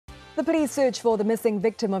The police search for the missing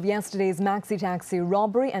victim of yesterday's maxi-taxi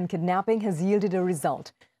robbery and kidnapping has yielded a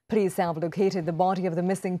result. Police have located the body of the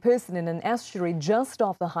missing person in an estuary just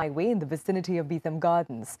off the highway in the vicinity of Beetham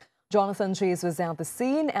Gardens. Jonathan Chase was at the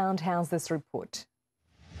scene and has this report.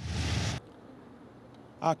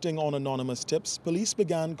 Acting on anonymous tips, police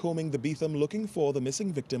began combing the Beetham looking for the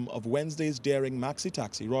missing victim of Wednesday's daring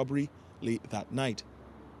maxi-taxi robbery late that night.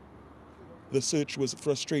 The search was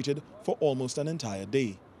frustrated for almost an entire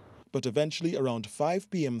day. But eventually, around 5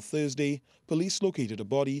 p.m. Thursday, police located a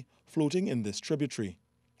body floating in this tributary.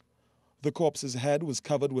 The corpse's head was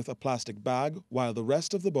covered with a plastic bag, while the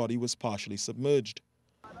rest of the body was partially submerged.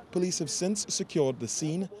 Police have since secured the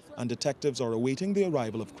scene, and detectives are awaiting the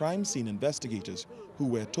arrival of crime scene investigators, who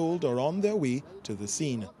we're told are on their way to the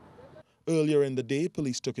scene. Earlier in the day,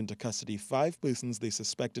 police took into custody 5 persons they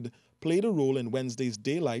suspected played a role in Wednesday's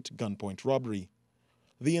daylight gunpoint robbery.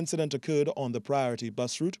 The incident occurred on the Priority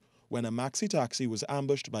bus route when a maxi-taxi was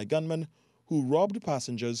ambushed by gunmen who robbed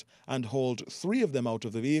passengers and hauled 3 of them out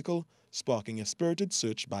of the vehicle, sparking a spirited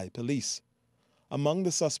search by police. Among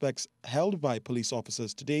the suspects held by police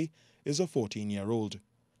officers today is a 14-year-old.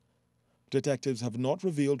 Detectives have not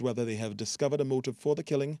revealed whether they have discovered a motive for the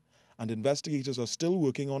killing, and investigators are still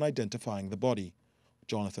working on identifying the body.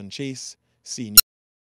 Jonathan Chase, CNews.